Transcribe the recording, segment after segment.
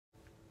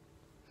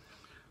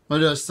I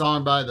did a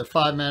song by the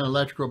 5-man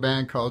electrical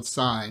band called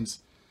Signs,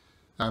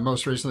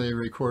 most recently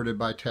recorded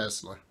by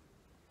Tesla.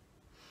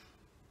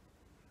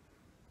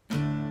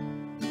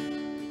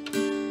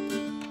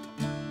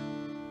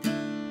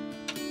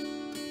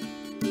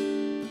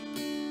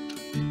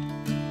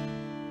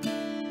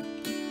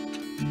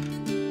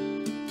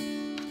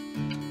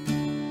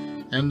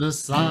 And the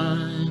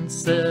sign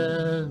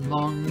said,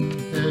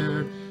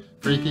 long-haired,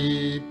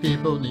 freaky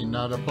people need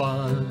not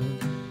apply.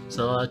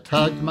 So I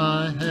tucked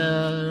my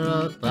hair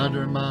up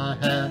under my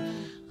hat.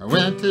 I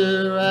went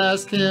to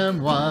ask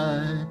him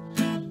why.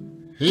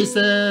 He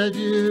said,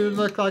 you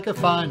look like a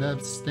fine,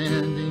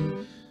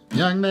 upstanding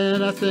young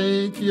man, I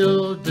think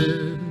you'll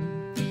do.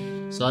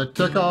 So I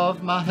took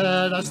off my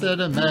hat, I said,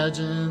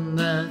 imagine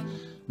that,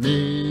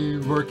 me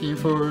working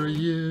for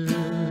you.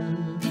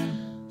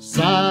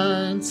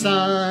 Signs,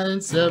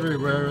 signs,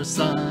 everywhere a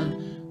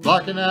sign,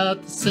 blocking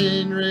out the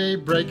scenery,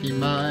 breaking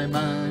my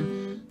mind.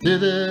 Do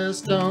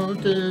this,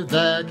 don't do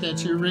that,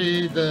 can't you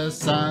read the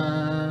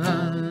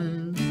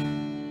signs?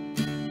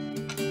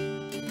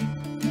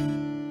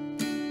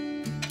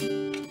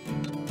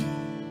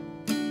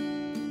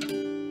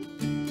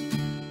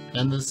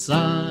 And the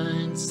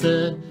sign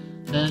said,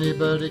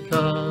 anybody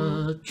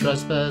caught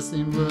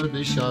trespassing would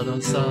be shot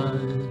on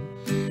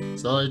sight.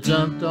 So I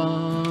jumped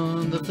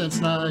on the fence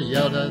and I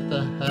yelled at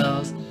the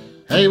house,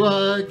 hey,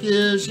 what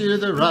gives you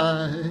the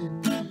right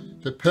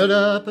to put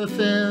up a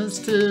fence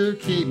to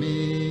keep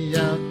me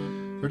out,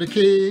 or to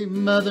keep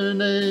Mother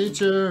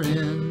Nature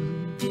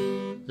in?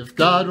 If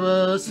God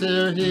was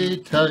here,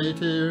 he'd tell you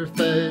to your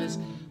face,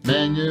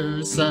 man,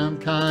 you're some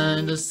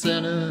kind of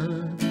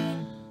sinner.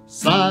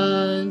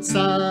 Sign,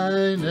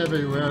 sign,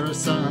 everywhere a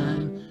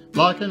sign,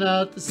 blocking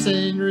out the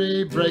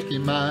scenery,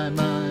 breaking my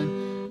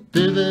mind.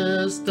 Do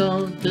this,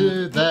 don't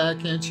do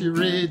that, can't you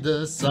read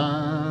the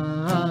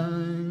sign?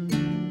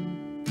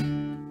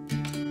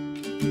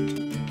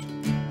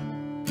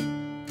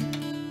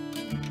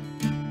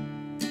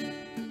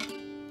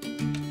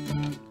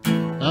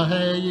 Now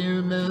hey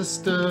you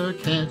mister,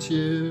 can't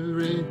you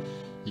read?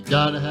 You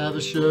gotta have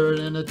a shirt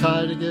and a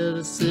tie to get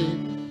a seat.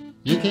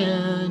 You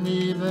can't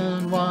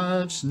even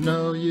watch,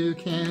 no you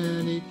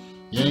can't eat.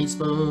 You ain't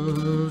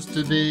supposed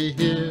to be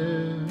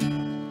here.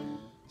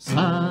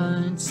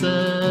 Sign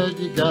said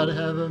you gotta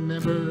have a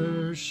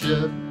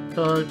membership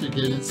card to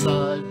get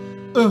inside.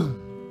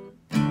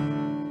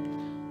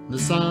 The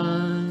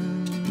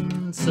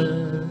sign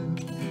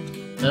said,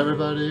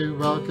 everybody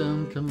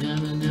welcome, come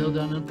in and kneel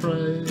down and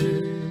pray.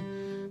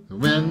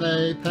 When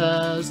they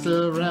passed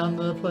around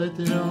the plate,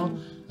 you know,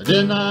 I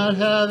did not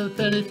have a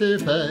penny to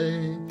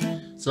pay.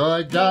 So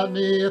I got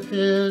me a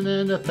pen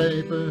and a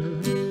paper,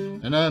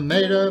 and I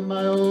made up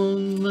my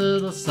own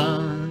little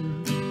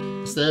sign.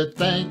 Said,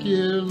 thank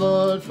you,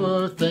 Lord,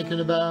 for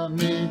thinking about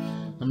me.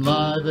 I'm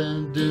alive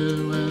and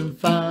doing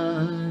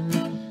fine.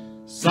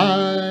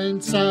 Sign,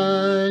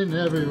 sign,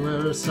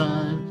 everywhere a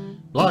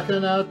sign,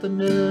 blocking out the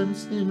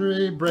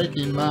scenery,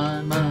 breaking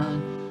my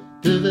mind.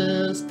 Do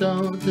this,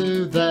 don't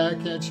do that,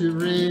 can't you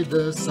read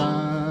the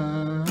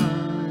sign?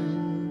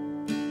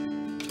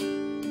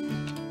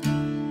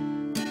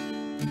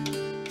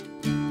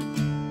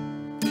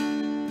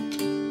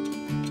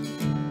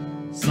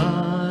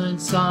 Sign,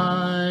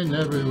 sign,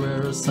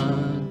 everywhere a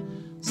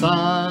sign.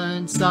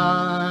 Sign,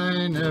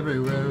 sign,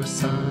 everywhere a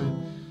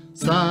sign.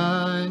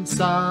 Sign,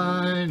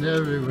 sign,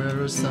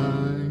 everywhere a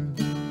sign.